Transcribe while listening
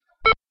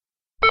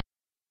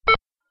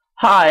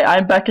Hi,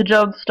 I'm Becca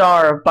Jones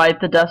Starr of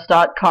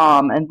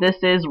BiteTheDust.com, and this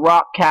is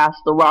Rockcast,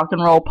 the rock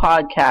and roll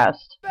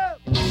podcast. Well,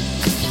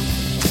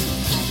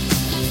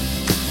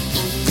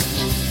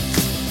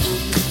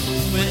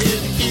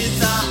 here the kids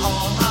are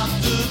all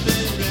hopped up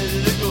and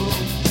ready to go.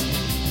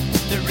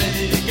 They're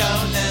ready to go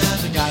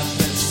now. They got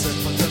that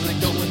surf until they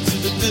go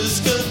into the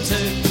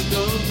discotheque to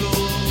go.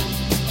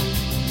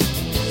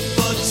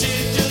 But she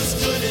just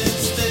couldn't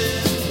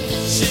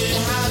stand. She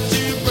had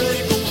to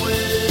break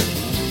away.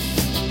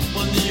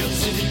 Well, New York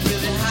City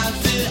really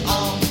has it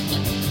all.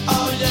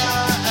 Oh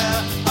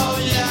yeah, oh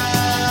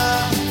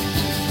yeah.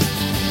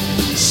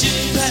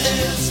 Sheena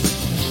is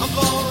a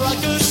bone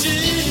rocker.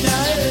 Sheena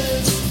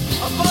is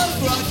a bone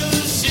rocker.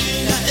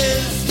 Sheena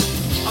is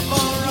a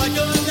bone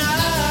rocker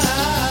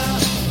now.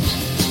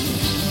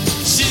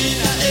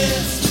 Sheena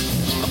is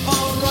a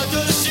bone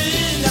rocker.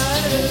 Sheena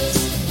is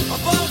a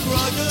bone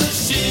rocker.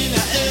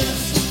 Sheena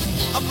is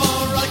a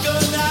bone rocker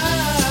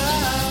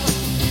now.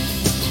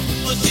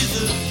 Well, she's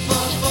a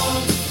bone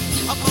rocker,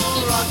 a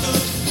bone rocker, a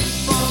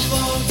bone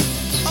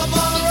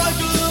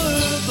rocker,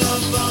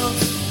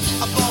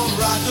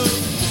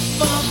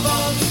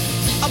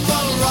 a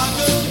bone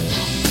rocker.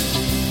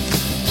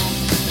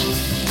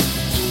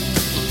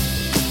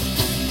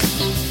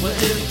 Well,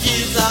 if the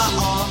kids are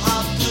all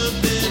hopped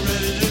up and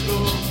ready to go,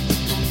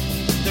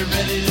 they're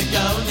ready to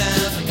go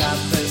now. They got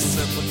their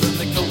circles and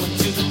they're going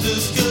to the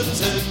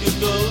discotheque to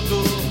go.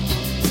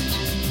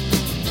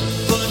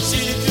 But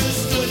she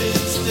just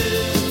couldn't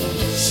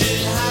stand.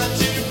 She had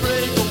to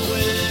break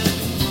away.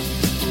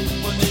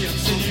 Well, New York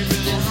City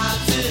really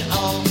has it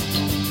all.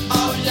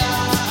 Oh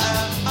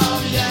yeah, oh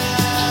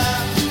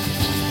yeah.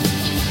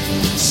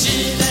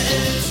 Sheena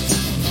is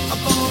a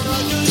bone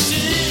rocker.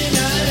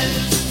 Sheena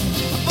is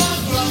a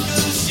bone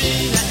rocker.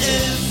 Sheena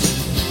is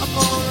a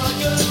bone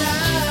rocker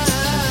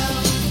now.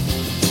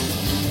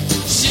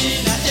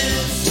 Sheena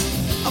is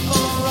a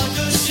bone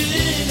rocker.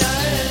 Sheena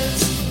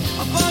is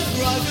a bone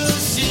rocker.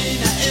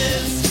 Sheena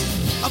is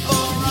a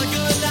bone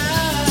rocker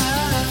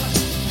now.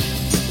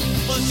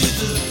 Well,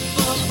 she's a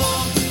bone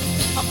rocker,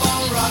 a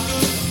bone rocker, a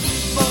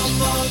bone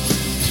rocker,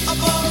 a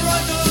bone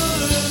rocker,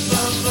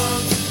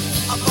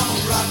 a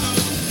bone rocker.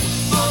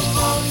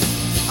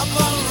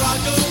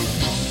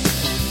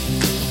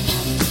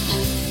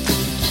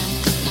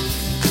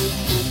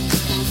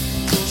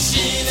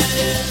 Sheena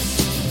is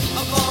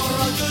a bone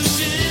rocker.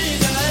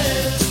 Sheena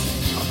is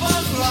a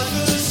bone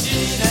rocker.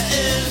 Sheena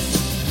is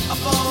a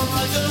bone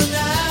rocker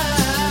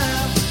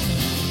now.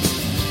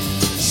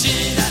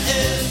 Sheena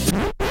is.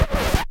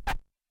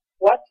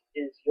 What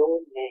is your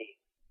name?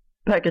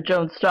 Becca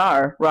Jones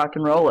Starr, rock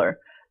and roller.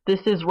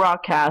 This is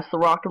Rockcast, the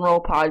rock and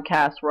roll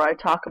podcast where I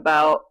talk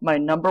about my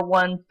number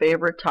one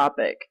favorite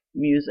topic,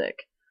 music.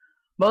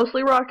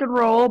 Mostly rock and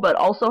roll, but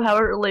also how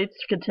it relates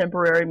to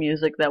contemporary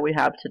music that we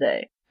have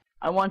today.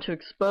 I want to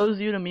expose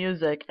you to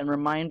music and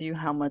remind you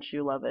how much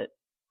you love it.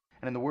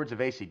 And in the words of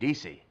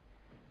AC/DC,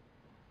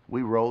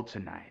 we roll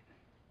tonight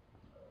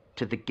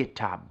to the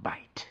guitar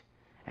bite.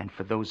 And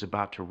for those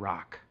about to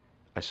rock,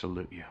 I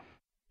salute you.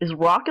 Is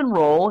rock and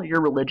roll your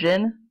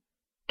religion?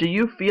 Do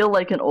you feel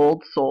like an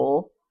old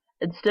soul?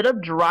 Instead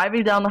of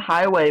driving down the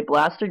highway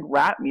blasting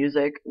rap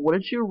music,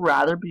 wouldn't you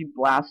rather be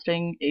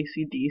blasting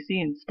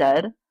AC/DC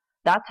instead?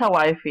 That's how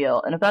I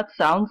feel, and if that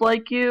sounds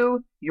like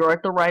you, you're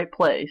at the right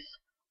place.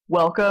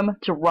 Welcome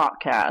to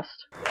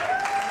Rockcast.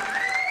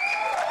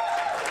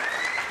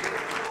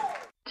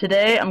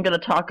 Today I'm going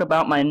to talk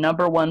about my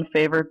number one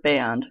favorite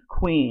band,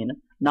 Queen.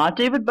 Not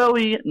David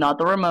Bowie, not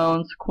the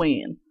Ramones,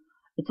 Queen.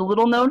 It's a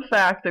little known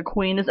fact that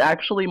Queen is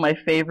actually my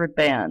favorite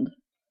band.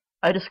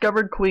 I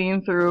discovered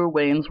Queen through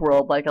Wayne's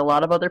World like a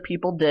lot of other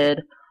people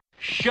did.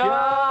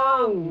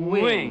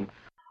 Showing.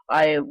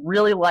 I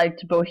really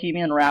liked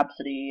Bohemian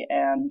Rhapsody,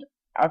 and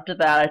after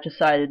that I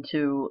decided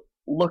to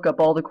look up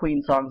all the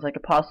Queen songs I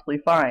could possibly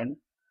find.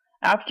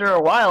 After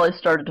a while I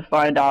started to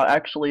find out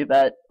actually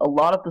that a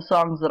lot of the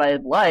songs that I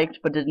had liked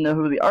but didn't know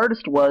who the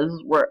artist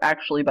was were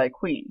actually by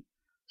Queen.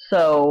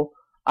 So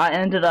I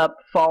ended up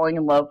falling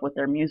in love with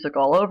their music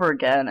all over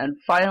again and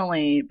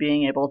finally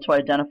being able to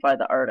identify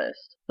the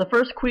artist. The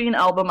first Queen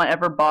album I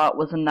ever bought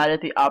was A Night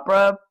at the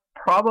Opera,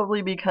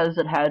 probably because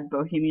it had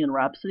Bohemian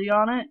Rhapsody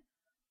on it,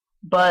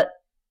 but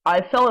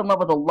I fell in love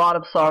with a lot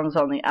of songs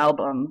on the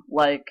album,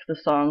 like the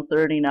song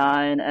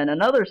 39 and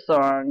another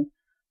song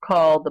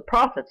called The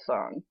Prophet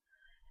Song.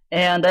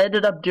 And I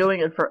ended up doing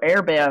it for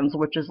Air Bands,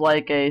 which is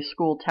like a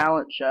school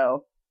talent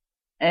show.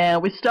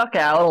 And we stuck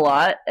out a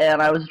lot,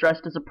 and I was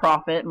dressed as a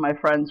prophet, and my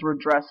friends were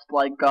dressed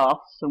like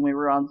goths, and we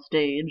were on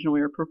stage, and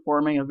we were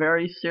performing a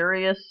very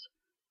serious,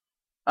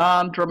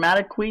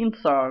 dramatic Queen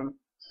song,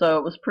 so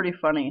it was pretty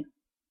funny.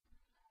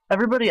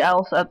 Everybody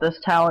else at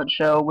this talent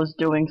show was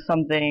doing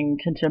something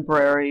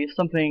contemporary,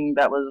 something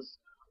that was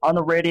on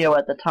the radio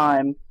at the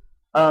time,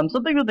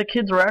 something that the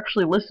kids were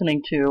actually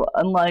listening to.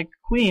 Unlike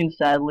Queen,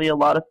 sadly, a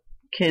lot of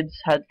kids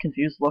had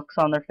confused looks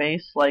on their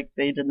face, like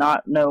they did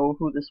not know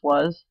who this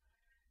was.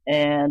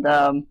 And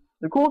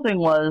the cool thing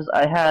was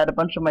I had a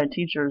bunch of my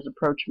teachers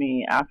approach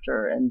me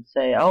after and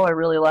say, oh, I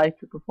really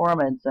liked your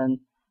performance, and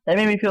That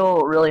made me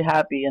feel really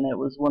happy, and it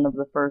was one of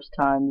the first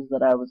times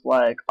that I was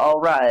like,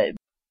 alright.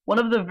 One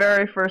of the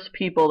very first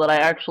people that I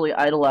actually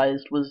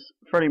idolized was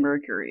Freddie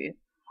Mercury.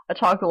 I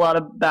talk a lot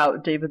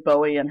about David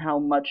Bowie and how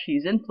much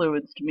he's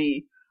influenced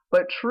me,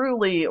 but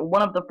truly,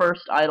 one of the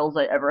first idols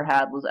I ever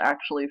had was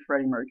actually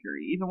Freddie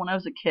Mercury. Even when I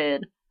was a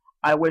kid,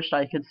 I wished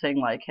I could sing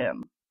like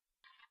him.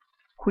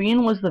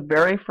 Queen was the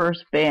very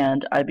first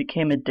band I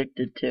became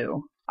addicted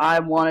to. I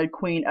wanted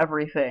Queen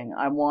everything.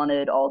 I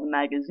wanted all the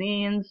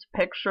magazines,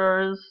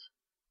 pictures,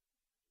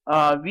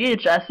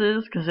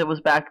 VHSs, because it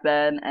was back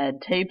then, and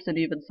tapes and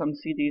even some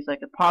CDs I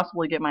could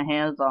possibly get my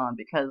hands on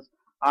because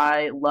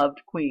I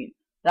loved Queen.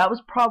 That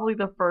was probably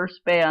the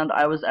first band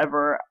I was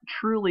ever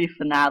truly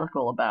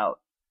fanatical about.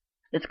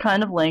 It's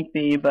kind of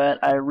lengthy, but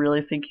I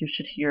really think you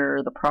should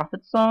hear the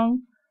Prophet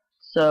song.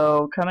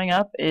 So coming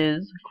up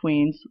is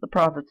Queen's The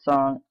Prophet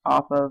song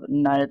off of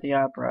Night at the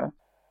Opera.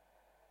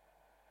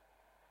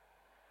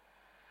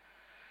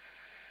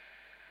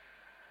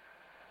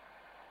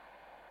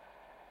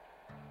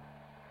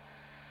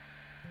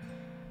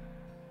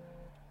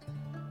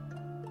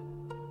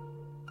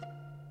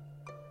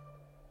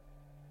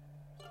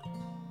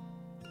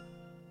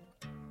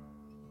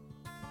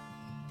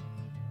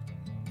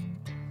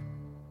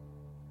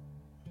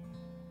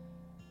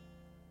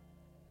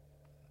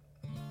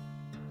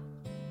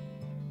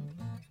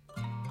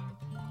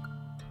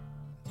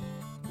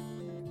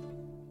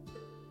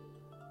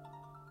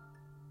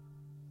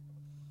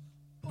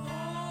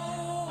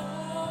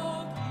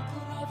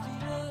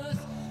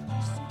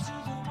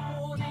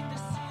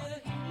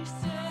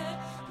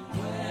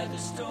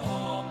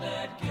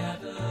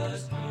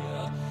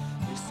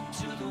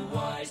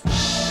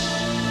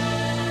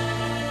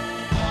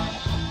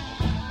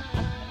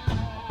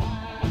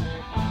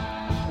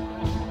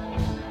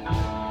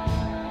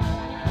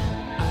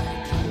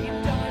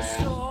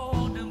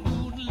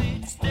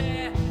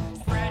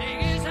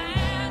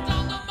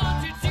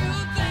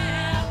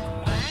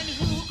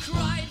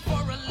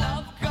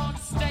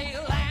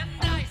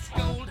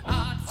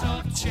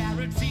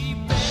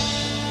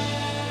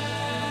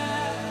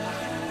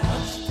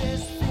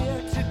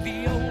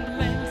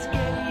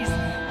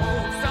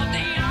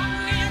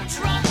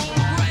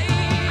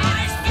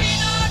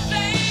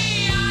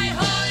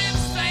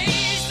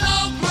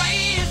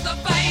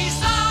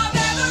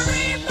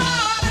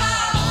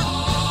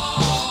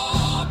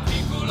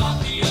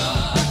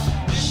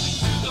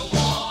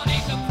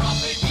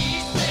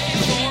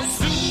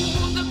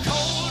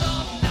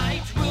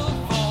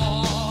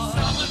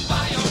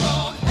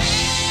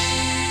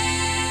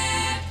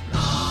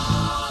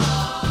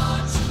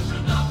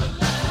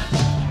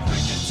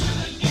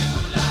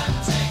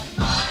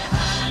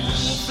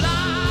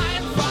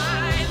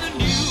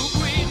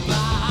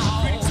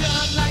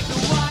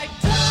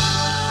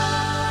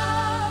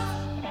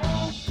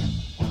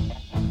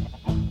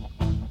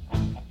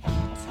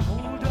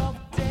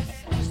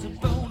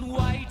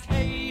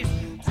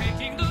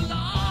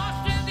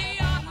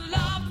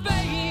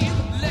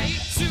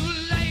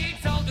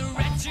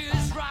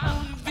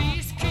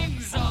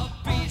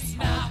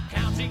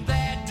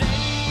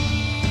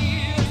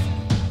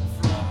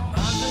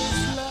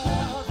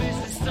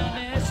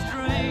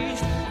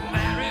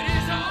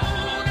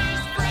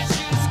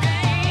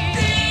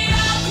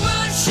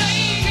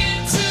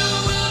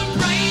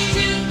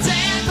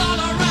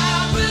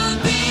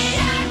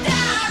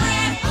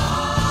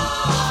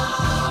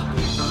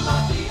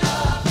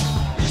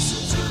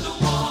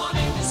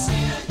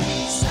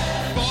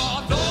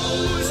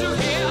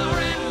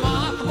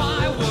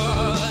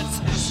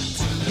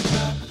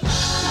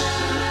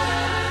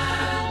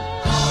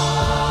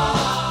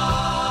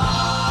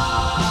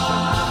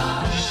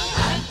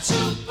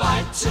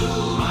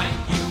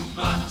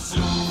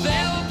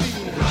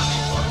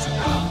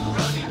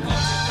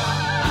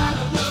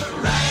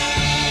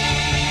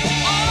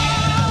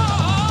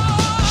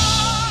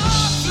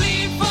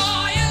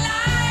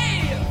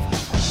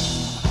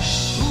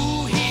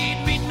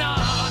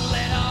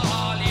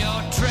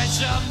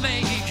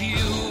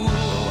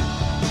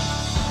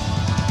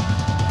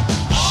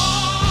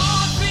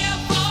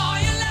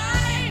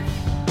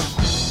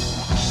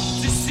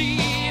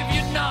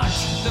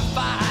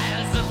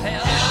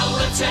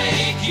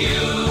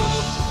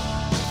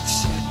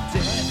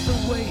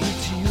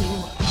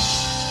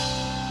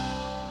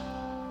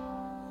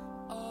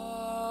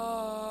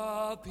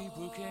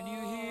 People, can you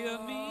hear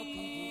me?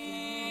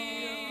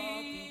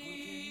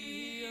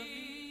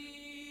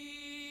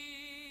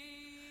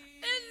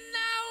 And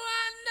now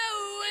I know,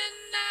 and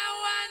now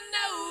I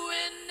know,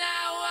 and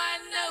now I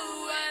know,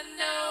 I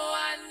know,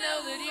 I know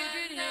that you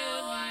can hear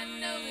me. I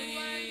know that you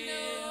can hear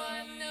me.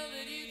 I know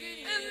that you can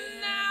hear me. And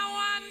now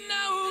I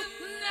know,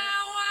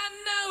 now I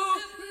know,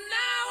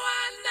 now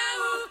I know,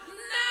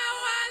 now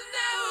I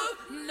know,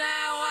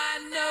 now I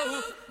know,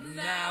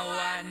 now I know, now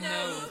I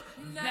know,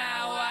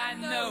 now I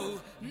know,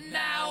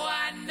 now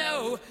I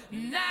know,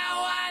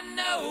 now I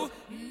know.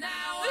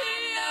 The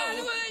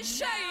earth will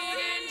shake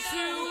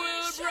into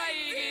will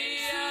break,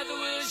 the earth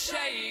will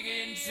shake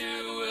into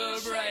will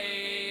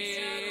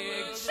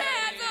break.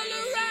 Circle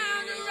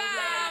around,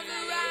 around,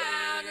 around.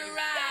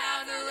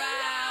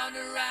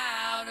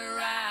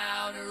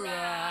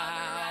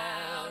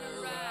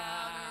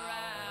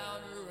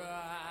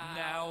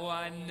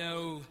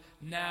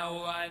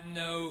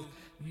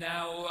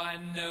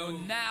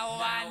 now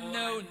I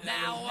know,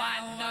 now I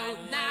know,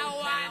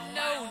 now I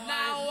know,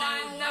 now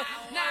I know,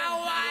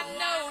 now I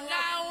know,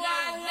 now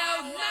I know,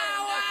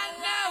 now I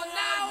know,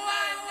 now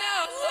I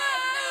know.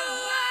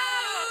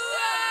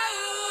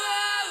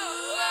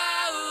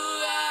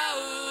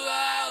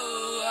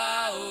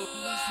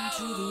 Listen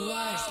to the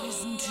wise,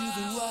 listen to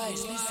the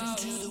wise, listen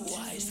to the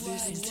wise,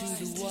 listen to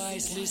the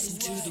wise, listen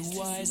to the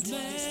wise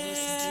man.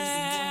 Listen to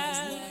the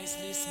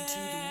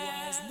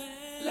wise man.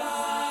 La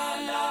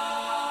la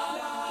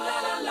la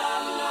la la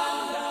la la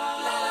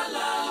la la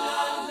la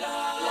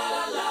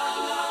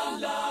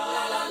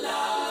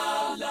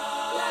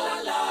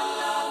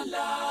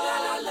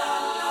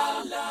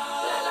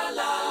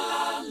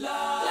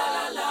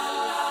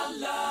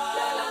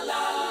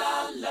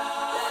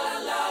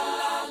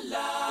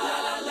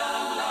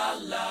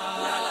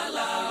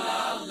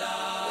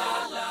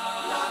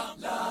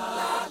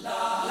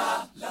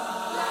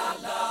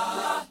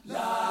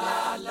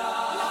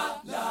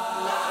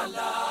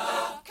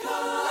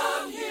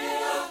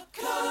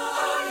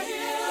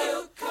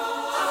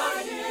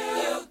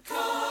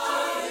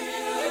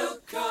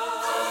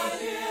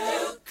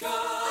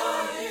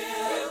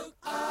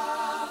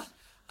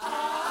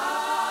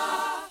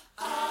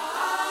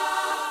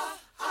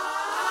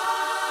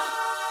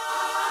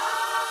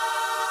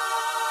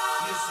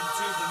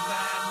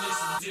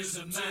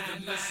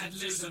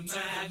Listen to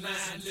the man,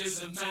 listen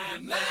to the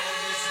man.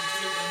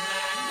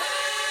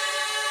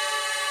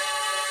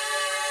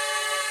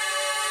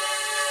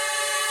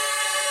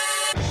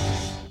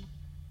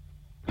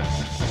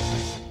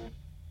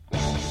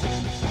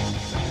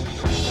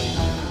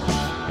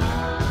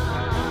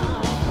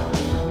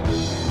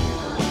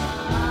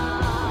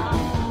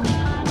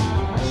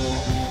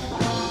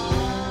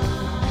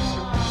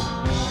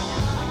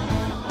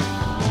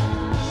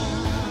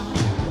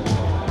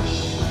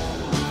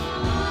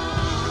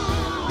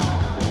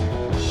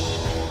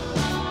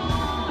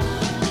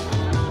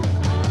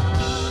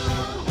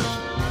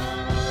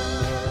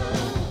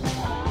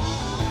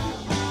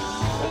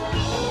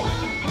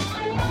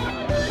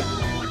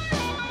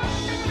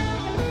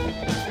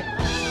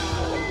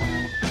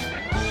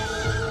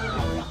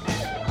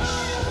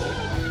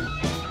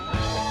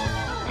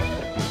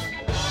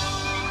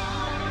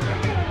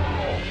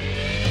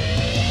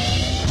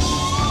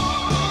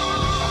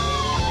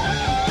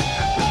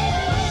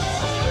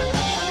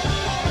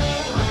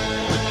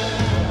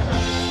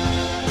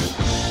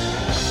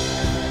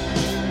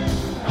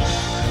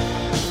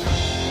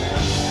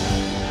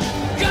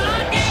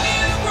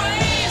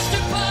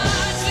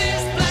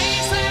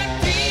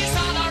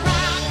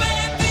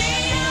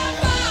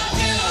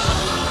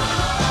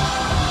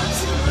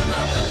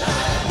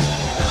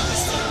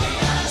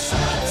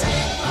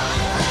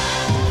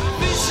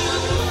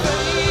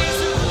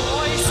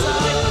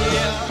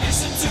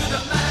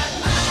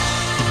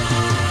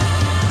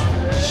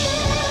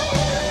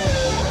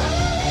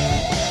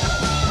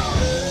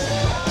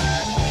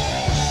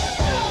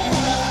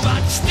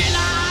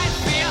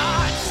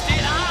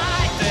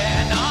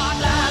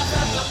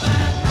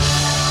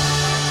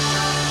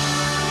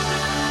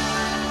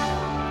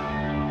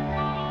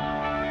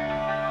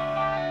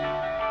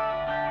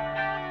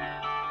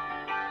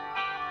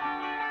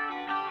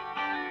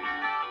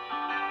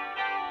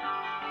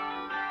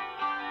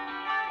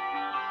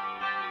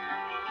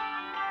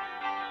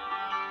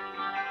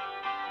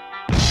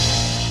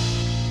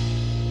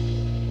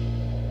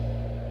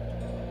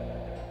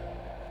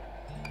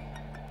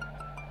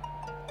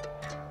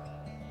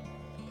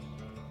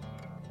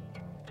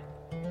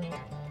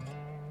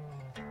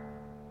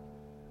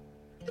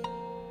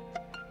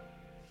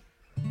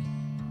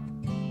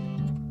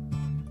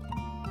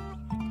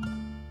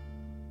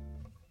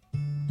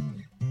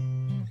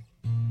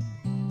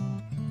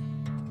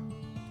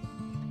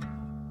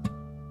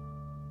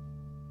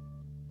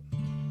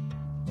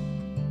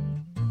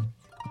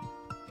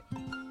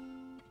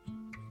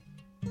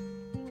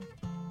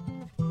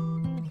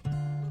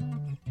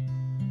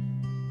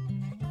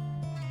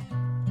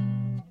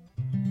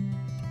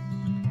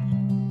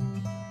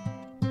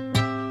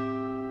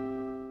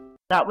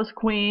 That was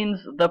Queen's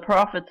The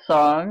Prophet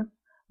song.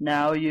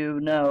 Now you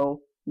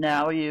know.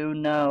 Now you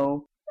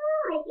know.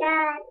 Oh my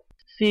god.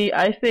 See,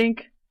 I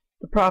think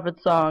The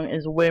Prophet song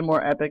is way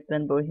more epic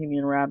than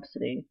Bohemian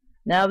Rhapsody.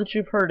 Now that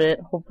you've heard it,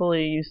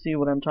 hopefully you see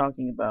what I'm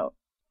talking about.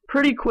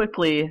 Pretty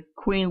quickly,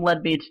 Queen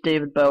led me to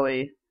David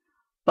Bowie.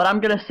 But I'm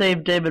gonna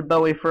save David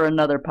Bowie for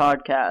another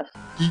podcast.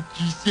 Did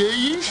you say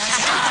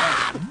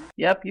it?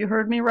 Yep, you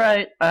heard me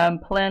right. I'm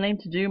planning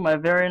to do my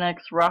very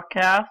next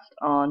rockcast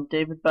on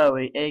David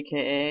Bowie,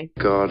 aka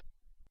God.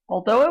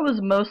 Although I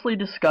was mostly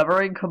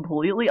discovering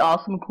completely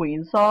awesome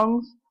Queen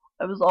songs,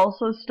 I was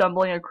also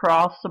stumbling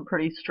across some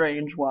pretty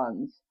strange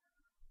ones.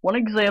 One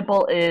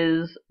example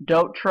is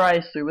Don't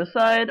Try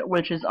Suicide,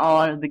 which is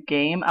on the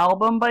Game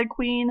album by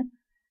Queen,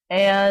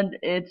 and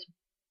it's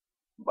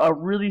a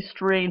really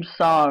strange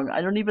song.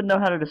 I don't even know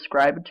how to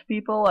describe it to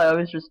people. I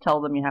always just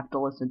tell them you have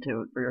to listen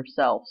to it for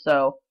yourself.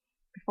 So,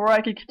 before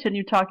I can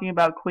continue talking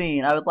about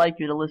Queen, I would like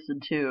you to listen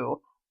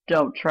to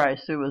Don't Try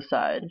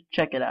Suicide.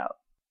 Check it out.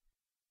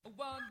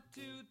 1,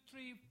 2, 3.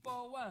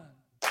 4, 1.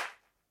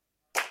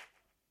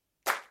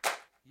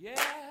 Yeah.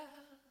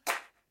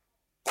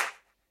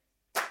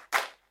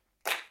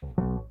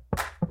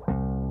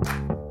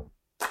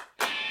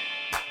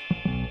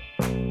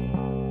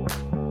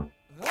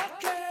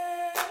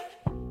 Okay.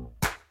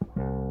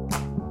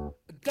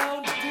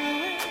 Don't do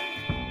it.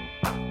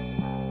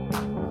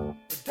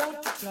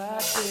 Don't you try,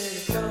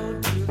 baby.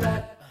 Don't do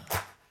that.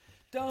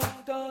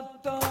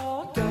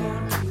 Don't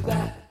do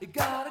that. You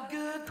got a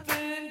good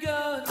thing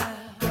going now.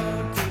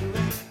 Don't do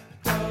it.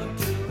 Don't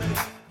do it.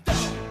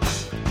 Don't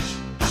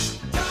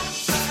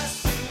try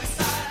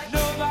suicide.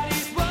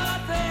 Nobody's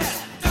worth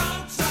it.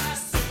 Don't try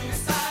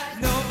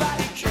suicide.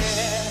 Nobody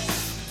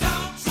cares.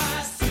 Don't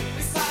try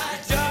suicide.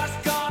 You're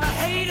just gonna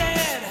hate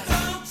it.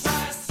 Don't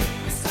try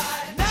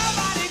suicide.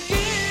 Nobody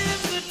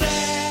gives a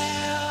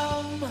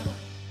damn.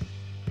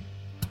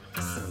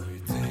 So you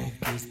think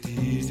it's the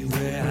easy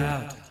way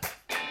out.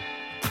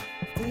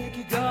 Think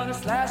you're gonna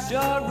slash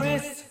your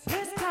wrist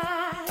this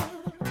time.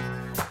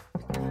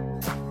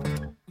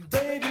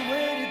 Baby,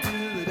 when you do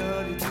it,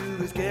 all you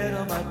do is get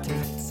on my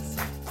tits.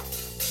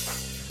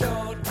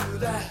 Don't do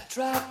that.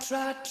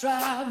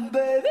 Try,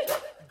 baby.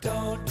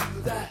 Don't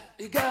do that.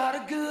 You got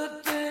a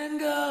good thing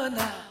going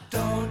now.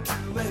 Don't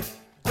do it.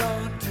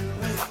 Don't do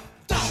it.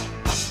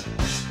 Don't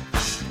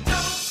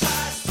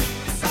try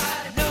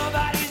suicide.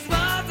 Nobody's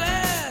worth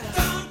it.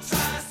 Don't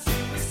try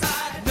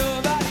suicide.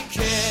 Nobody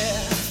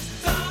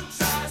cares. Don't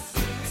try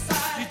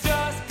suicide. You're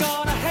just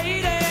gonna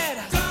hate it.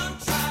 Don't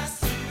try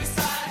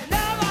suicide.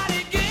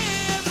 Nobody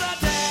gives a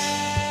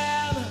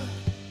damn.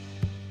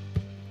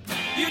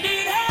 You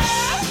need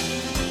help.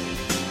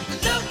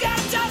 Look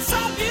at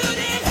yourself. You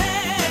need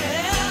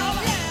help.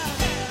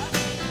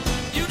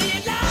 You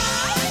need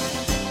love.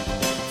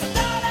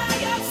 Know that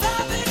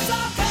yourself it's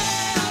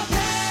okay.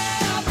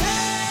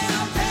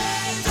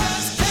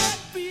 Just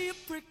can't be a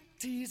prick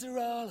teaser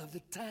all of the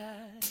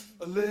time.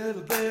 A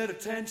little bit of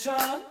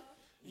tension.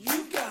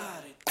 You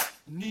got it.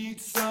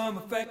 Need some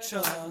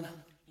affection.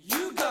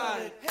 You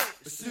got it.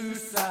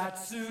 Suicide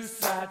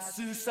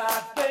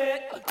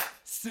bit.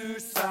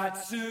 Suicide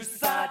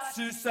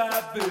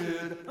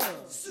bit.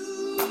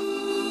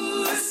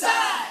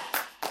 Suicide.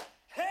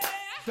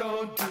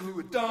 Don't do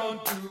it, babe.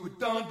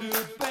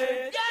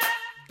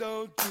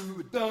 Don't do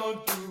it,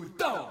 don't do it.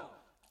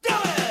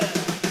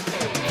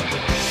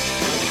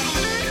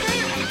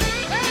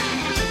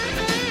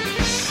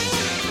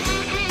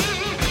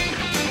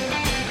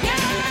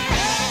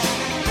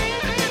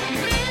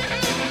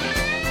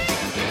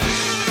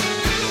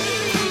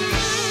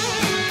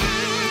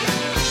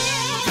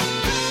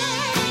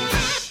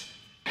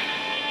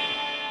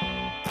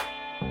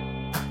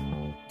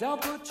 Don't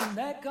put your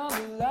neck on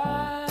the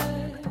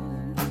line.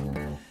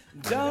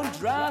 Don't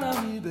drown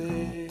on me,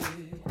 babe.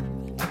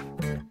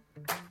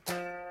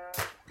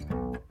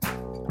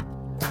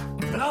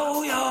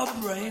 Blow your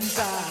brains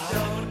out.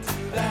 Don't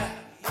do that,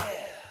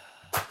 yeah.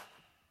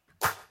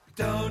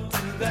 Don't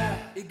do that.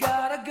 You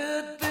got a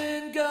good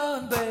thing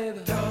going, baby.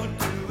 Don't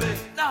do it.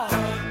 No.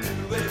 Don't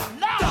do it.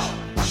 No.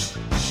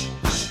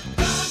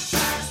 Don't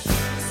try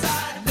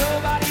suicide.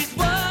 Nobody's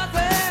worth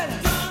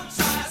it. Don't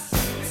try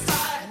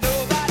suicide.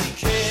 Nobody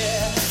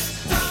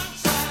cares. Don't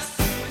try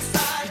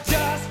suicide. You're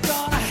just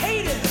gonna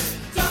hate it.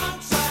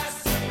 Don't try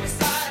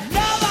suicide.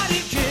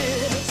 Nobody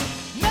cares.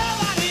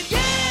 Nobody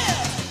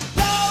gives.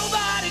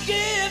 Nobody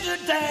gives a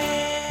damn.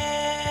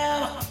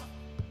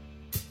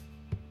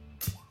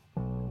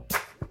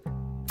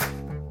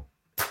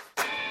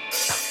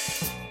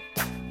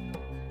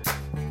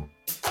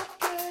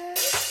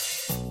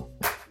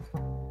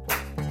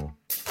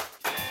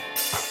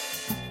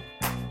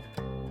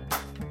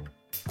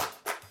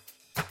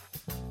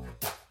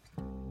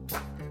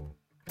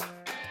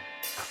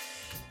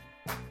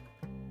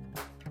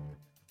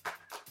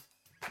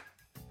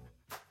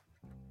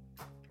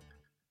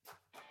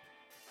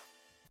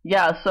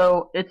 Yeah,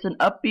 so it's an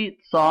upbeat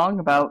song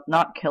about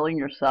not killing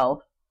yourself,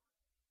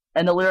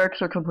 and the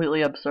lyrics are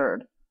completely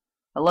absurd.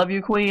 I love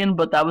you, Queen,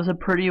 but that was a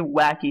pretty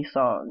wacky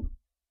song.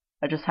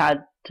 I just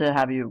had to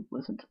have you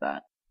listen to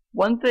that.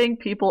 One thing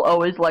people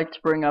always like to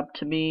bring up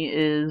to me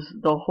is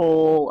the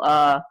whole,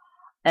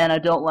 and I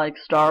don't like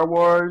Star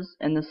Wars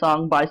in the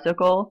song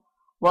Bicycle.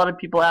 A lot of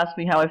people ask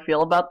me how I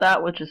feel about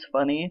that, which is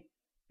funny,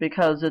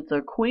 because it's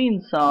a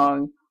Queen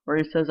song where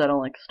he says I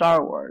don't like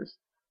Star Wars.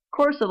 Of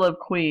course I love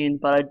Queen,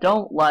 but I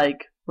don't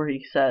like where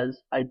he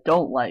says I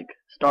don't like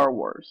Star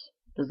Wars.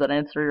 Does that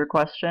answer your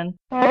question?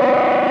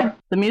 The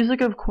music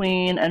of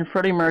Queen and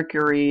Freddie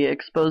Mercury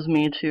exposed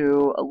me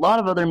to a lot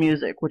of other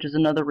music, which is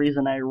another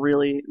reason I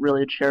really,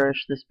 really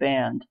cherish this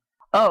band.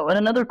 Oh, and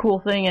another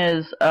cool thing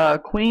is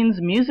Queen's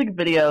music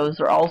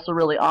videos are also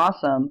really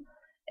awesome,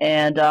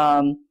 and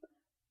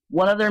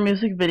one of their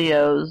music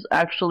videos,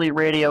 actually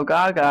Radio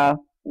Gaga,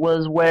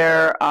 was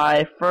where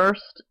I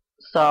first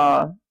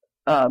saw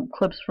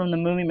clips from the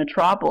movie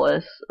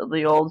Metropolis,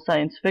 the old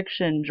science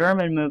fiction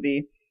German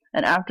movie,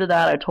 and after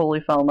that I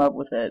totally fell in love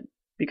with it.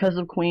 Because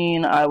of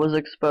Queen, I was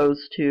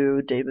exposed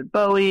to David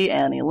Bowie,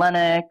 Annie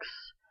Lennox,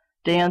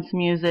 dance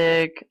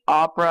music,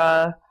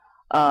 opera,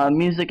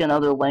 music in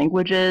other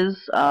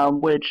languages,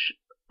 which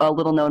a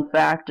little known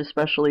fact,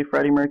 especially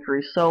Freddie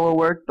Mercury's solo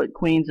work, but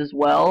Queen's as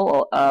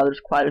well.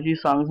 There's quite a few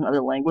songs in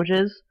other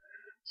languages.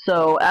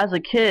 So as a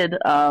kid,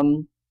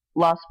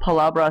 Las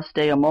Palabras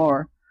de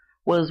Amor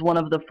was one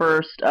of the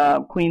first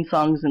Queen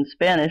songs in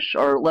Spanish,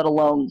 or let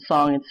alone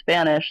song in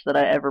Spanish, that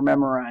I ever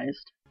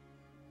memorized.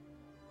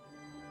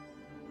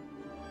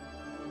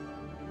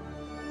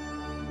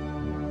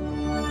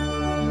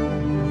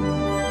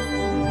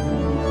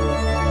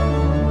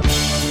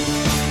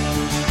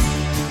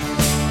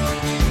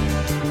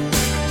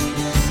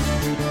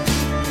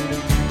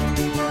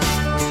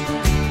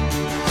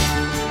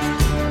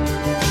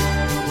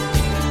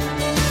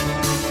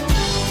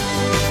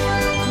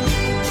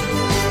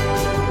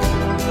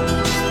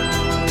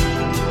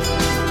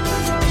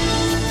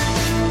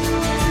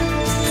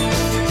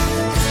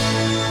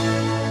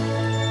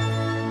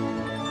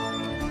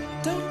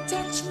 Don't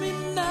touch me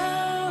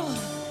now,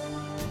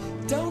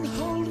 don't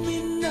hold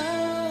me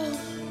now,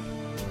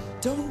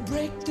 don't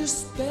break the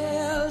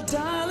spell,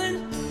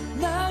 darling,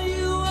 now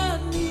you are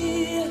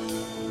near.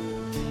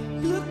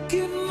 Look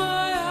in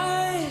my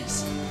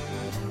eyes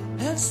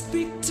and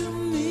speak to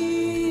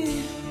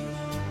me,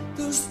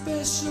 those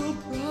special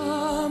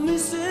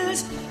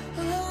promises I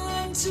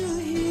long to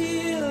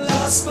hear.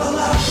 Las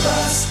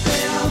palabras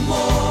de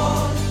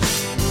amor,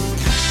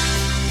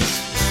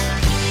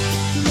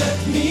 let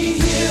me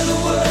hear the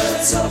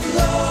words of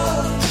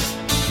love.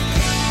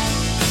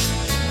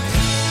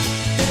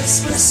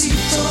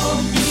 Despacito,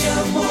 mi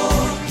amor,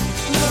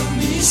 love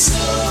me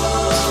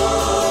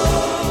slow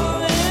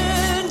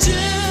and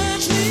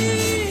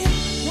gently.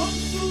 One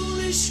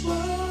foolish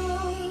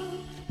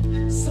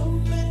world, so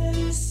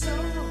many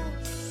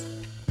songs,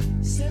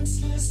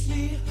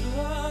 senselessly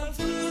heard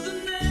through the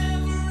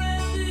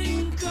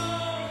never-ending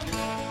call.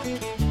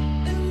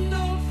 And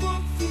all for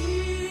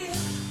fear,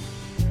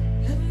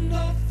 and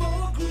all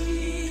for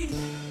greed.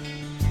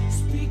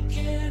 Speak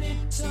any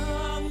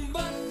tongue,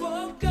 but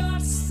for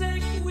God's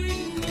sake we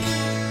need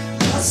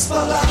las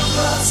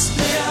palabras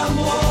de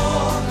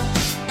amor.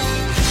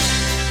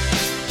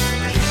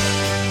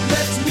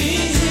 Let me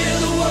hear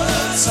the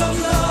words of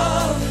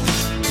love.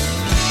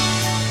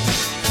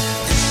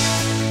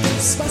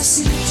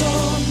 Despacito,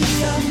 mi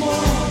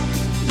amor,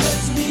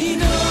 let me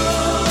know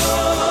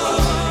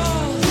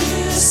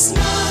this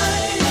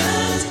night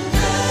and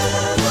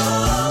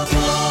evermore.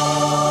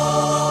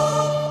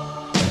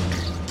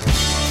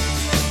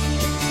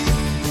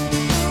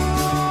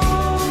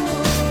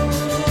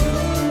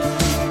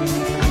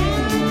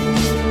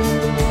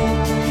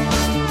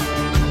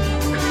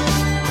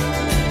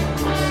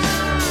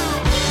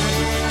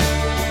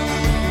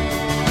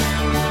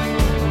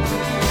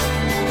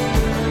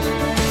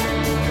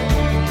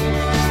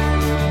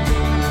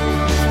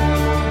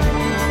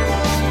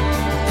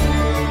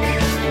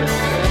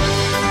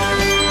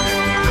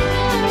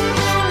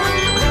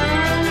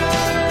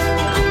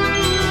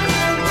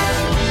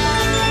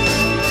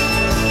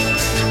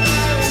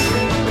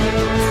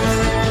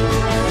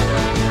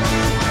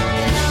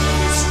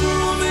 This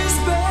room is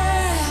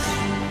bare,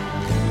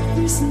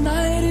 this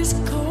night is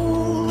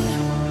cold.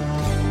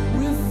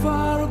 We're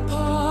far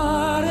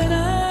apart and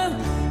I'm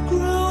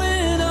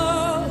growing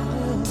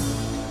old.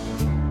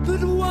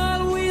 But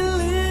while we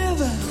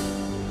live,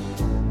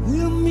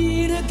 we'll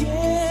meet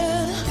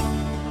again.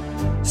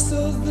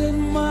 So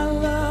then, my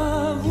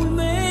love, we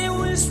may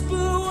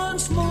whisper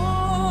once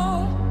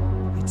more.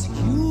 It's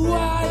you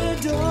I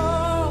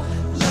adore.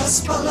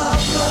 Las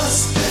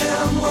palabras de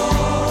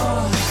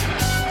amor.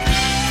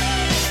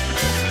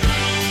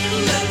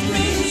 Let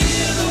me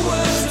hear the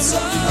words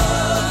of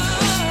love.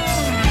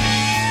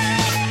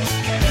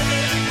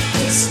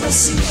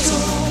 Despacito,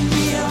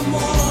 mi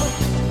amor,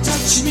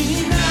 touch me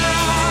now.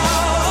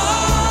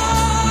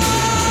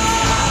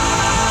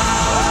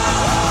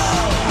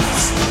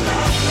 Las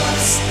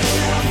palabras de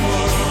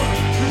amor.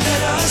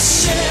 Let us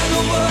share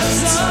the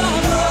words of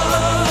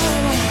love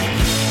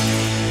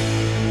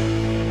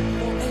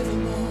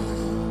forevermore.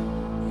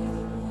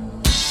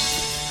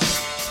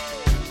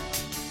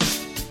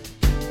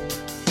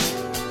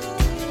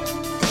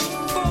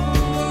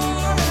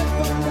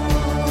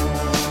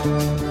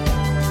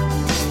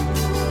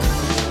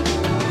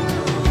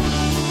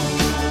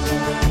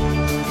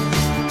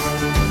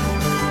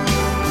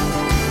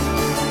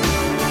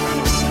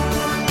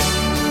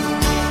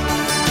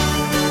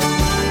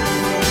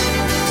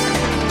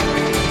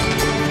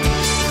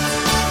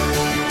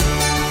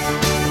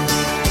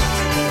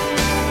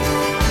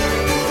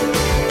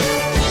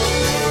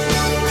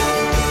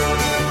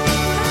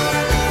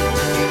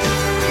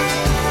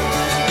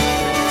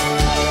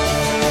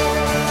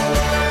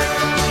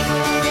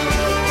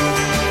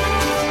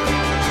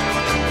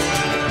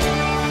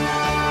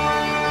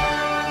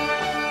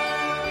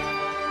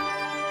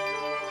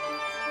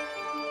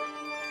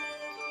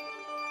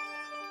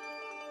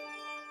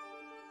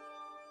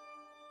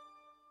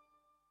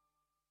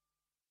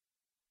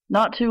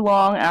 Not too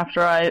long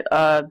after I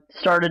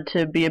started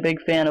to be a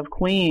big fan of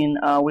Queen,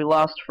 we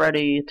lost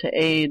Freddie to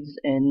AIDS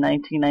in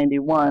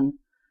 1991,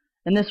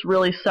 And this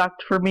really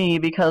sucked for me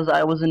because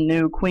I was a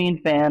new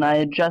Queen fan. I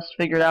had just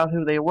figured out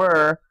who they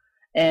were,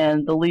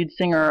 and the lead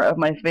singer of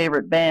my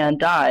favorite band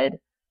died.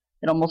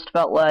 It almost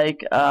felt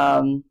like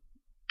I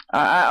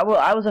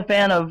was a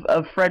fan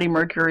of Freddie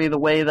Mercury the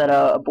way that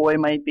a boy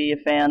might be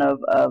a fan of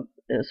a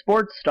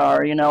sports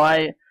star. You know,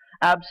 I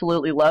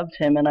absolutely loved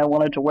him, and I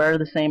wanted to wear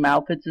the same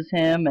outfits as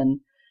him. And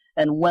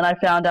when I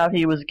found out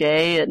he was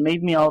gay, it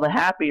made me all the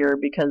happier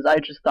because I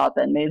just thought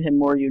that made him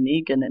more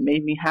unique, and it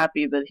made me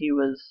happy that he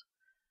was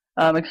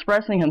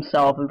expressing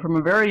himself. And from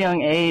a very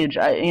young age,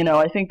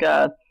 I think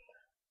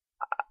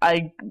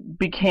I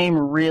became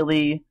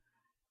really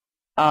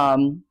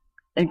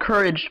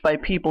encouraged by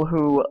people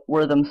who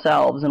were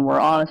themselves and were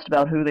honest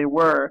about who they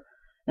were.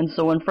 And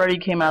so when Freddie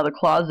came out of the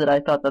closet, I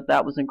thought that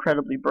that was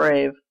incredibly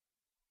brave,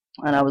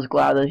 and I was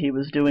glad that he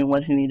was doing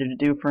what he needed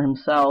to do for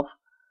himself.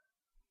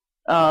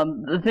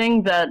 The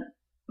thing that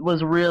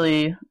was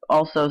really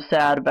also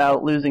sad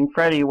about losing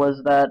Freddie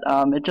was that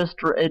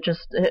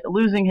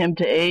losing him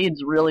to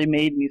AIDS really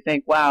made me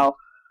think, wow,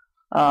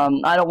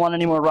 I don't want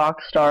any more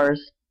rock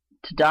stars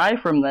to die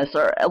from this,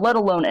 or let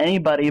alone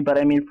anybody. But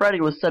I mean,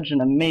 Freddie was such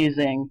an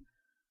amazing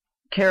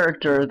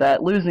character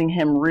that losing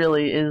him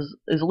really is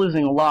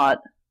losing a lot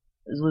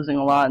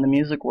in the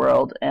music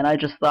world. And I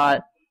just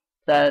thought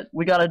that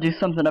we got to do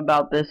something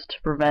about this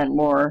to prevent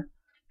more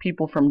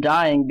people from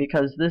dying,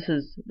 because this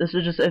is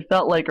just, it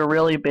felt like a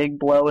really big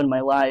blow in my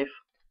life.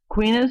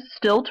 Queen is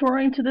still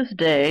touring to this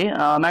day.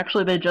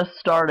 Actually, they just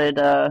started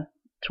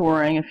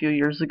touring a few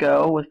years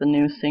ago with a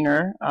new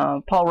singer.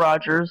 Paul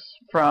Rodgers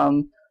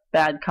from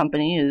Bad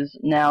Company is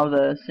now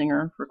the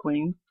singer for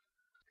Queen.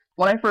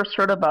 When I first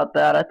heard about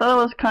that, I thought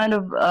it was kind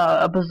of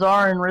a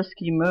bizarre and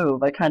risky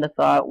move. I kind of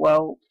thought,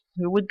 well,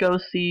 who would go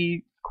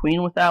see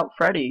Queen without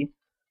Freddie?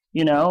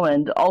 You know,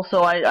 and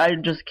also I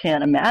just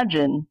can't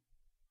imagine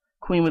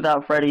Queen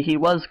without Freddie. He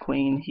was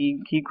Queen.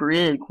 He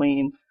created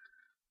Queen.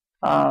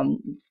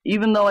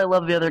 Even though I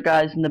love the other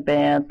guys in the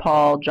band,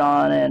 Paul,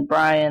 John, and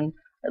Brian,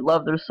 I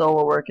love their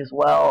solo work as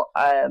well.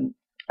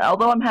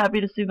 Although I'm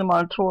happy to see them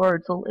on tour,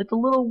 it's a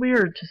little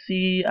weird to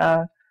see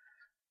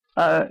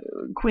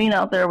Queen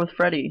out there with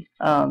Freddie.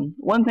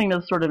 One thing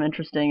that's sort of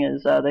interesting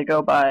is they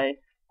go by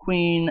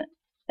Queen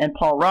and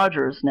Paul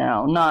Rodgers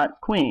now,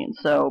 not Queen.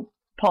 So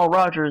Paul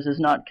Rodgers is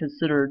not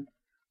considered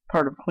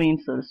part of Queen,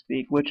 so to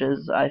speak, which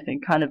is, I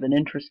think, kind of an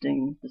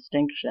interesting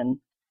distinction.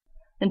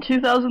 In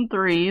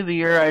 2003, the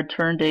year I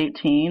turned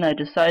 18, I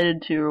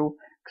decided to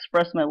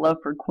express my love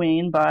for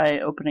Queen by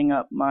opening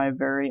up my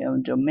very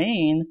own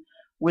domain,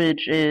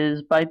 which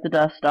is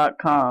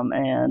bitethedust.com,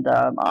 and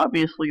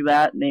obviously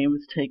that name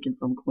was taken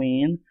from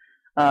Queen.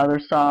 Their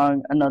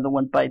song, Another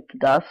One Bite the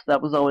Dust,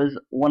 that was always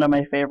one of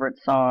my favorite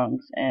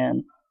songs,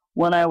 and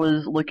when I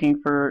was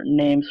looking for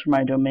names for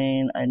my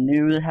domain, I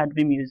knew it had to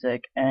be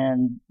music,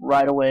 and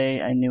right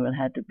away I knew it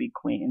had to be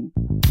Queen.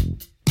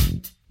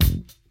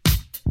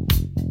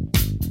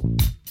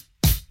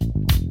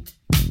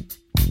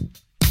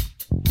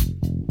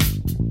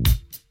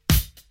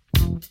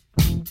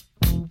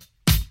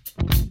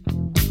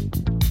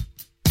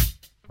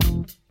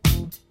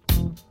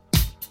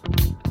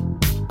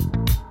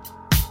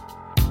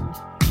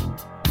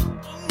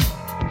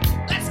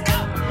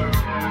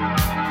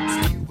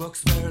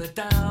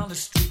 Down the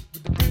street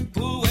with the brim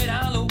pulled way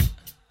down low.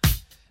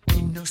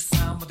 Ain't no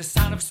sound but the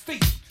sound of his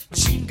feet.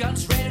 Machine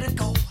guns ready to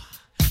go.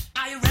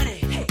 Are you ready?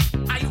 Hey,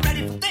 are you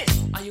ready for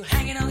this? Are you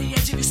hanging on the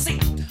edge of your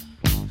seat?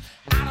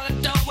 Out of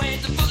the doorway,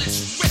 the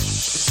bullets rip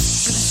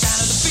to the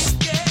sound of the beat.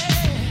 Yeah.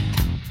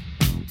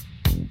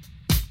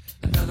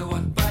 Another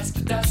one bites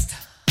the dust.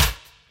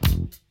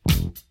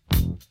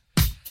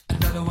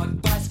 Another one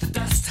bites the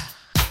dust.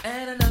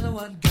 And another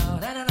one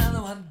gone. And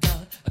another one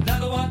gone.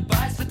 Another one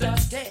bites the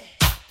dust. Yeah.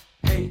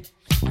 Hey,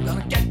 I'm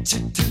gonna get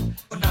you too.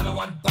 Another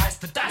one bites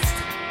the dust.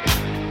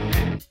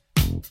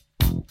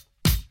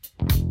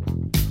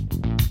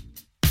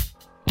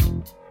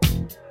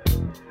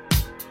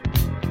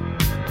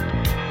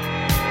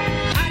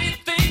 How do you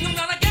think I'm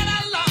gonna get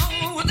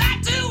along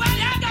without you when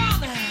you're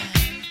gone?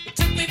 You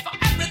took me for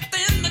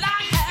everything that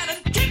I had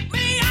and kicked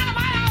me out of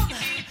my own.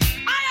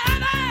 Are you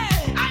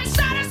happy? Are you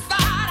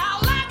satisfied? How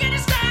long can you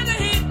stand the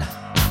heat?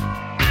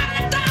 Out of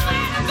the doorway,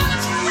 the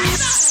bullets rip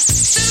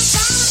to the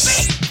sound of the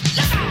beat.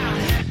 Look out!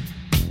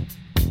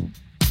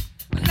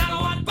 Another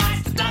one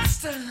bites the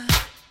dust.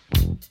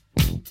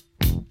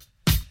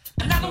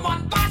 Another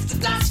one bites the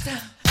dust.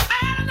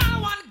 And another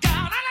one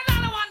gone. And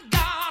another one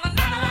gone.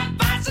 Another one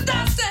bites the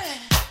dust.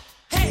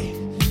 Hey,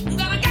 I'm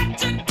gonna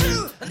get you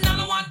too.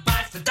 Another one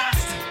bites the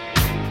dust.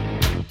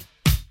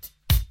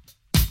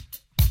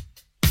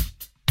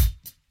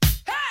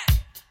 Hey!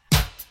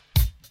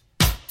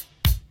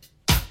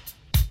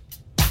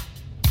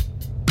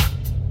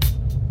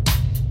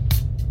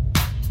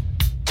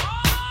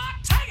 Oh,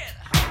 take it!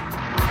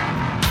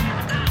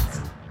 Dust!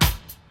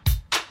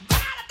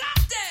 Bite the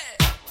dust!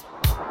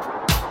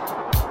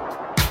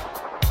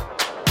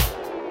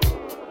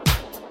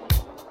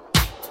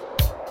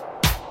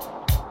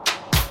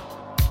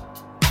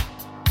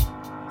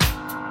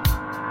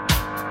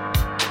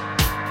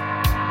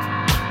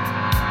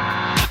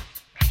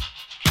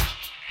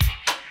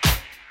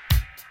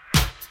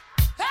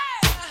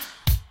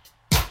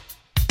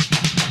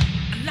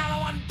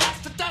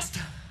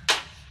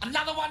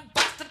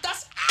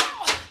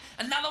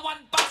 Another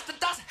one bites the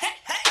dust. Hey,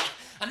 hey.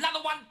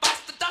 Another one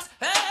bites the dust.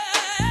 Hey.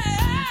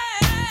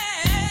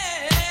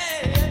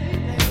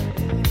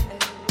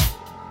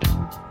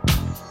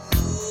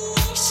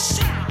 Ooh,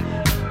 shout.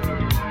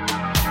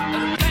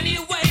 There are plenty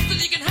of ways that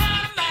you can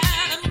hurt a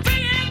man and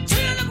bring him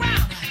to the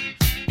ground.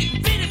 You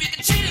can beat him, you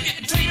can cheat him, you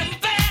can treat him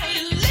bad, or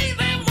you leave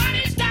him when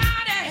he's down.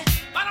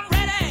 But I'm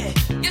ready,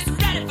 yes, I'm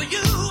ready for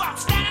you. I'm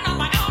standing on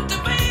my own two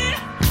feet.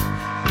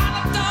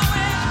 Out the door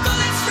where the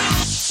bullets ring,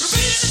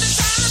 repeating the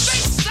sound of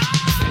bass.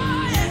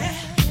 Oh, yeah.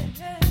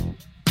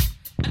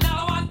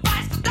 Another one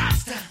bites the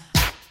dust.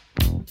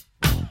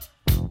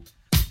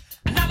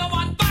 Another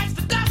one bites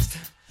the dust.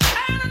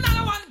 And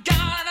another one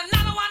gone, and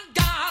another one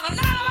gone.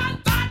 Another one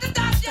bites the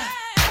dust. Yeah.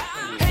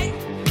 Hey,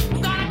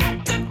 I'm gonna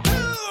get to do.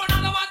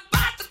 Another one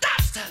bites the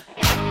dust.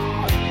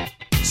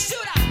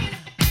 Shoot out.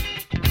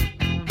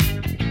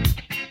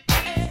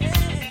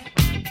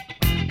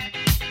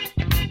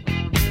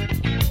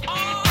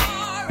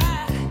 All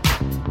right.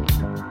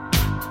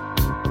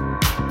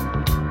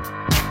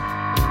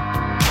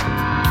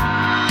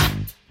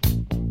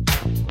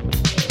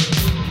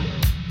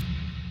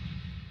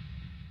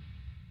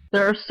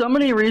 There are so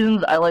many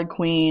reasons I like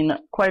Queen.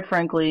 Quite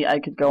frankly, I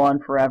could go on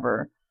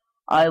forever.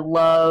 I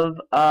love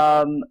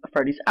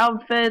Freddie's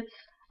outfits.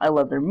 I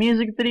love their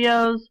music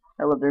videos.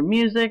 I love their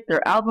music,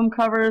 their album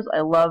covers.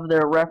 I love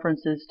their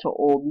references to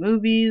old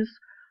movies.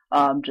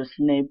 Just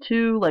to name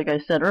two, like I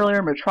said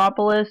earlier,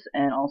 Metropolis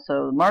and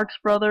also the Marx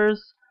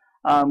Brothers.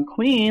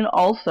 Queen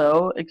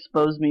also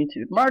exposed me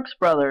to Marx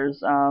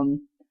Brothers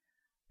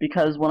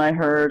because when I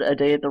heard A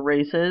Day at the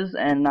Races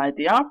and Night at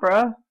the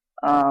Opera,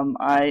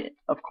 I,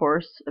 of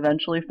course,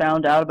 eventually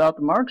found out about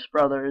the Marx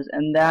Brothers,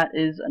 and that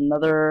is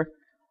another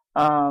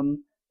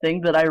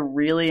thing that I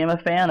really am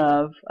a fan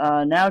of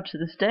now to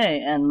this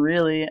day, and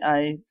really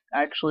I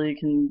actually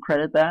can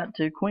credit that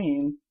to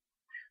Queen.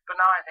 But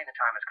now I think the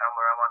time has come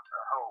where I want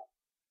a whole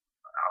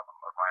album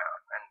of my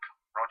own, and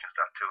Roger's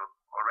done two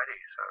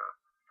already, so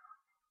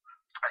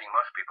I think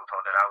most people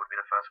thought that I would be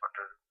the first one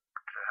to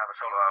have a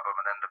solo album,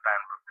 and then the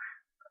band would,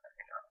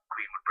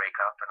 Queen would break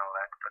up and all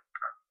that, but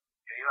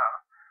here you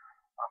are.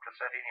 After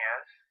 13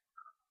 years,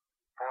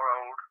 poor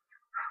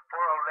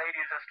old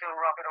ladies are still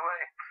rocking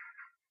away.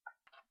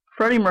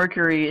 Freddie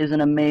Mercury is an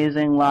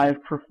amazing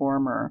live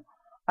performer.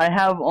 I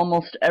have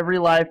almost every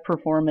live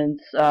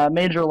performance,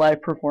 major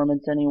live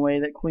performance anyway,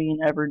 that Queen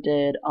ever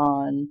did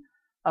on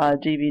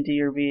DVD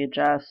or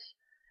VHS.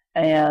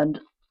 And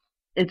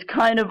it's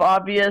kind of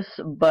obvious,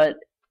 but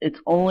it's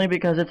only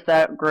because it's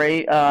that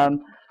great.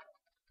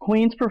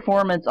 Queen's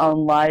performance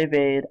on Live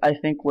Aid, I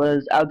think,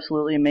 was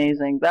absolutely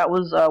amazing. That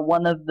was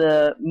one of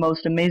the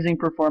most amazing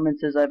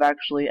performances I've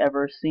actually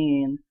ever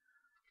seen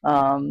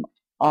on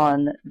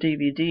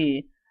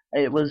DVD.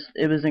 It was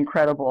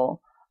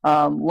incredible.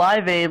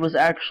 Live Aid was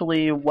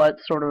actually what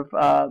sort of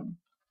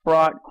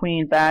brought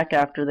Queen back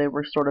after they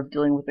were sort of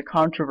dealing with the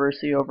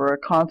controversy over a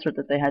concert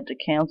that they had to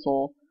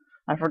cancel.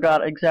 I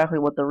forgot exactly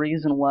what the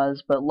reason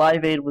was, but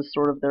Live Aid was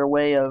sort of their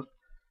way of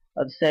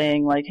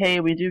saying, like,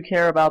 hey, we do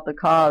care about the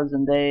cause,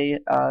 and they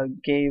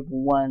gave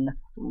one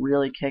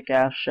really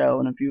kick-ass show.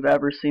 And if you've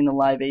ever seen the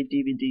Live Aid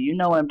DVD, you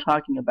know what I'm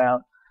talking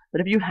about.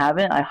 But if you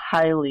haven't, I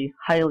highly,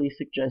 highly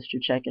suggest you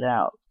check it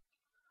out.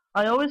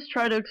 I always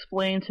try to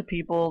explain to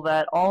people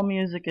that all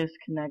music is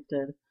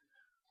connected.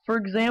 For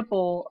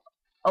example,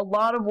 a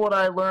lot of what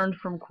I learned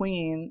from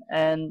Queen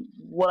and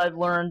what I've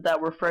learned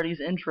that were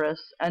Freddie's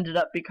interests ended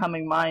up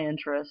becoming my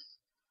interests.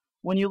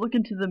 When you look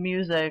into the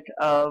music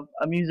of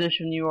a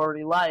musician you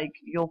already like,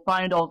 you'll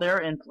find all their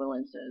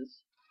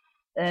influences.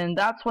 And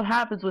that's what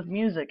happens with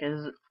music,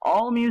 is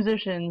all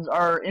musicians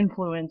are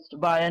influenced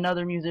by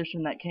another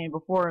musician that came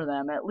before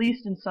them, at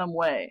least in some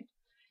way.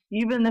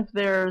 Even if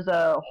there's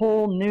a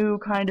whole new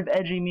kind of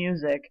edgy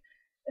music,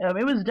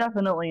 it was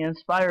definitely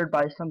inspired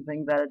by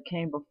something that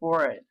came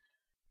before it.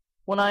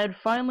 When I had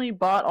finally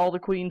bought all the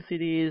Queen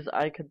CDs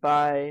I could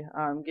buy,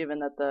 given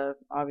that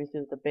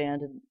obviously the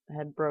band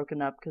had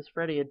broken up because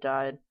Freddie had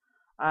died,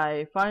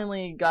 I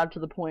finally got to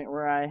the point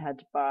where I had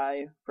to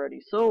buy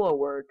Freddie's solo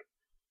work,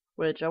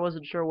 which I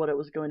wasn't sure what it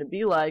was going to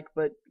be like,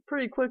 but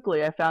pretty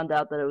quickly I found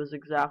out that it was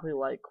exactly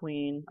like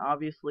Queen.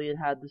 Obviously it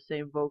had the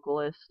same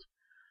vocalist.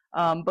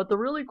 But the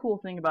really cool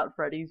thing about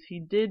Freddie's, he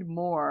did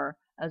more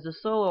as a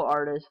solo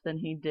artist than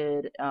he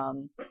did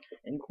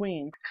in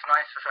Queen. It's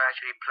nice to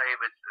actually play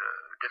with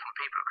different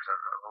people, because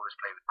I always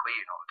play with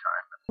Queen all the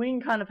time.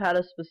 Queen kind of had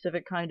a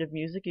specific kind of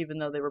music, even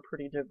though they were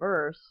pretty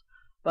diverse.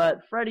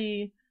 But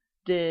Freddie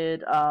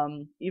did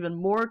even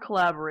more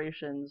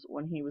collaborations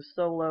when he was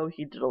solo.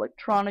 He did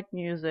electronic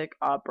music,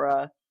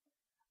 opera.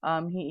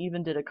 He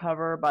even did a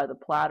cover by the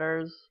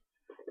Platters.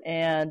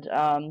 And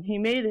he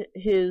made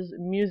his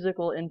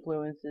musical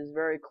influences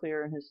very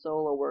clear in his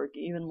solo work,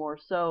 even more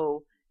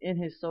so in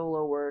his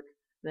solo work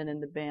than in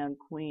the band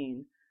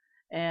Queen.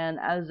 And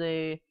as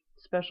a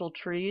special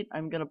treat,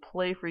 I'm going to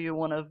play for you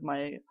one of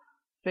my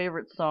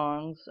favorite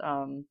songs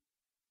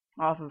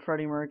off of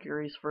Freddie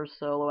Mercury's first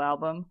solo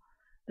album.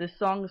 This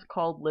song is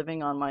called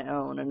Living on My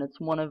Own, and it's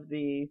one of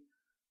the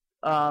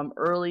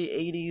early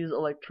 80s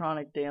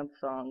electronic dance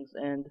songs,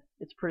 and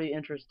it's pretty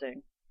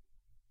interesting.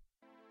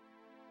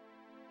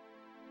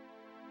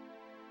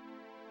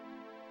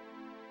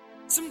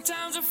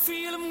 Sometimes I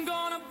feel I'm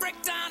gonna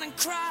break down and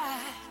cry.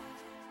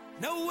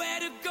 Nowhere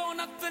to go,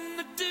 nothing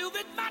to do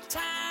with my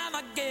time.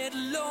 I get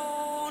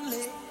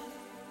lonely,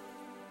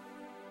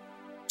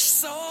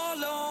 so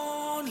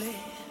lonely,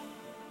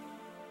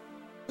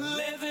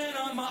 living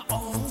on my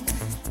own.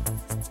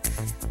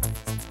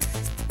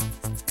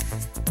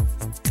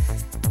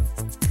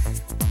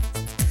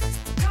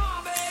 Come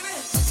on, baby.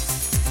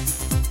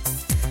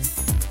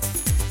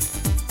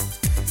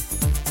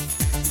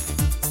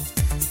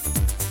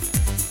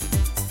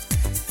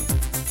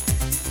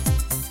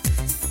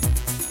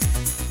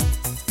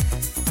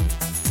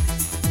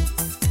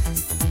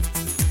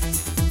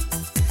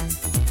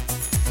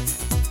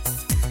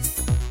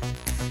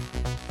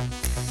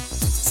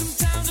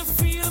 Sometimes I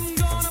feel I'm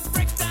gonna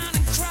break down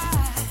and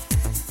cry.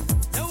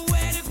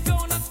 Nowhere to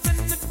go, nothing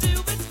to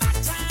do with my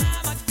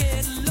time. I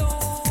get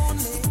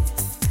lonely,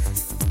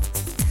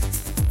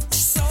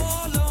 so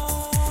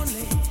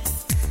lonely,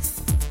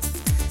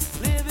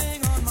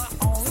 living on my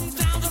own.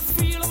 Sometimes I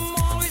feel I'm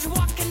always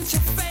walking too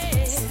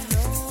fast,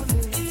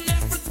 and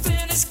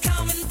everything is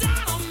coming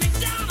down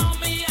on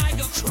me. I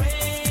go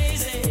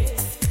crazy,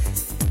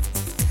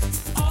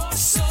 oh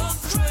so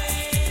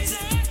crazy.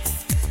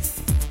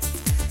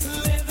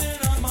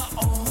 Living on my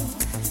own.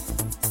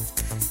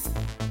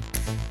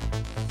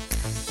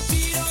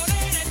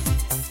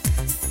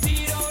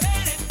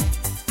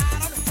 I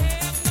don't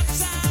have no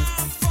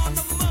time for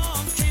no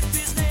monkey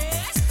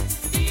business.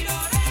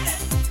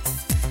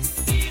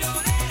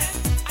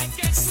 I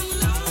get so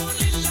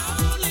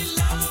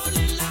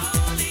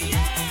lonely,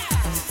 yeah.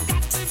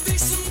 Got to be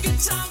some good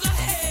times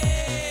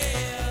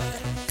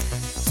ahead.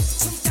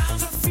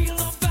 Sometimes I feel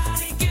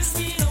nobody gives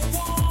me no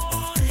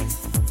warning.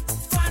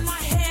 Find my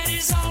head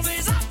is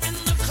always up in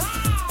the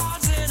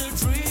clouds in a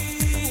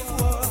dream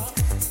world.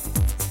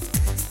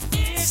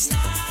 It's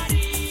not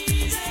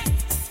easy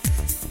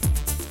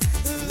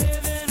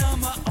living on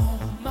my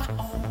own, my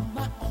own,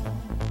 my own. I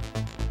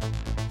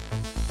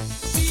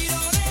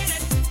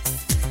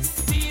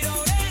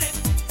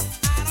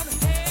don't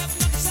have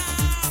no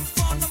time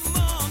for no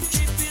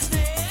monkey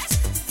business. I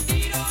get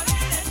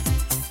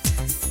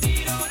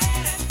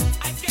so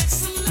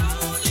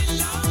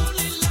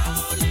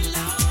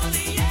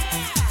lonely,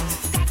 yeah.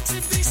 Got to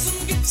be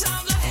some good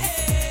times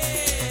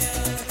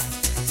ahead.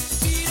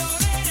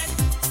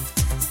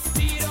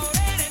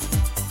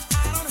 I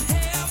don't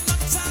have no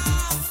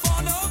time for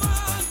no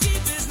monkey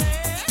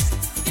business.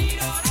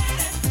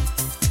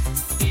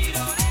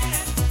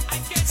 I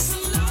get so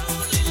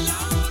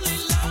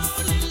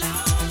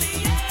lonely,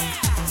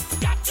 yeah.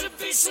 Got to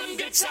be some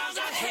good times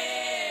ahead. Come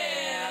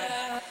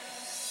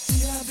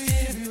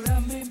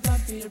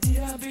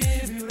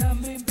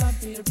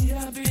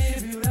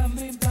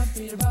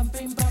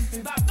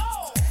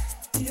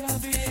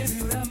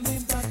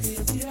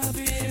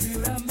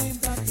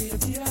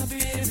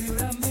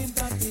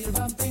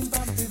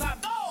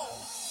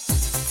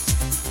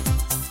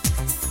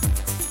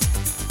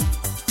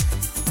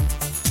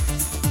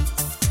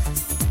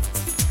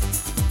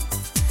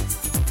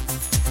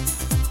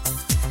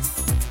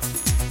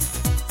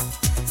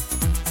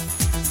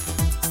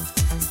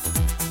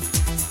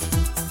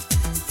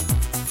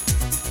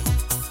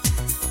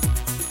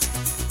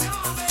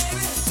on, baby.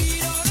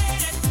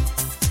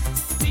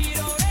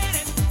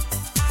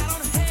 I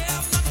don't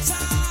have no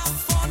time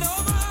for no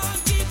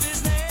monkey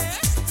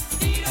business.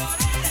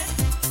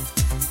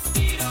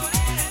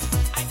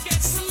 I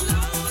get so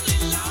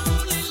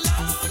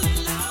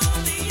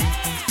lonely,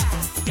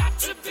 yeah. Got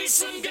to be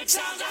some good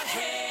times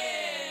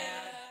ahead.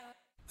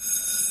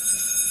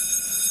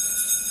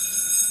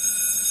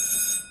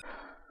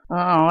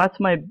 Oh, that's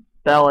my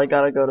bell. I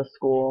gotta go to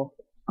school.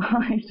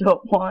 I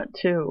don't want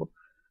to.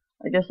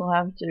 I guess I'll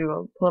have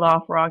to put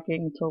off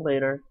rocking until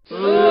later.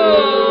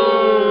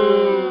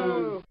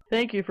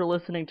 Thank you for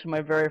listening to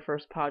my very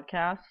first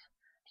podcast.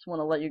 Just want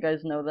to let you guys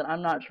know that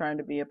I'm not trying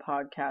to be a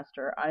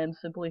podcaster. I am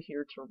simply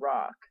here to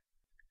rock.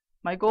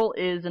 My goal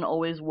is and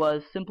always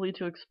was simply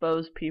to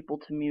expose people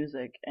to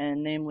music,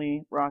 and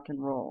namely rock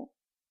and roll.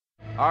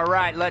 All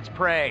right, let's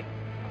pray.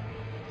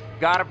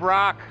 God of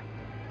rock,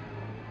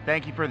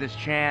 thank you for this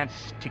chance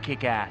to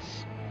kick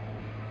ass.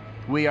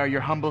 We are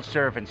your humble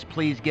servants.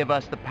 Please give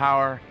us the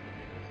power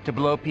to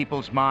blow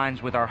people's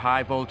minds with our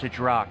high voltage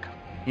rock.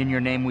 In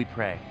your name we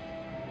pray.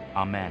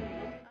 Amen.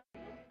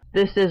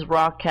 This is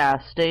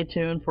Rockcast. Stay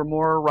tuned for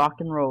more rock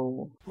and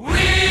roll. We will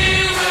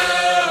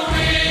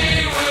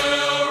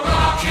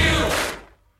rock you.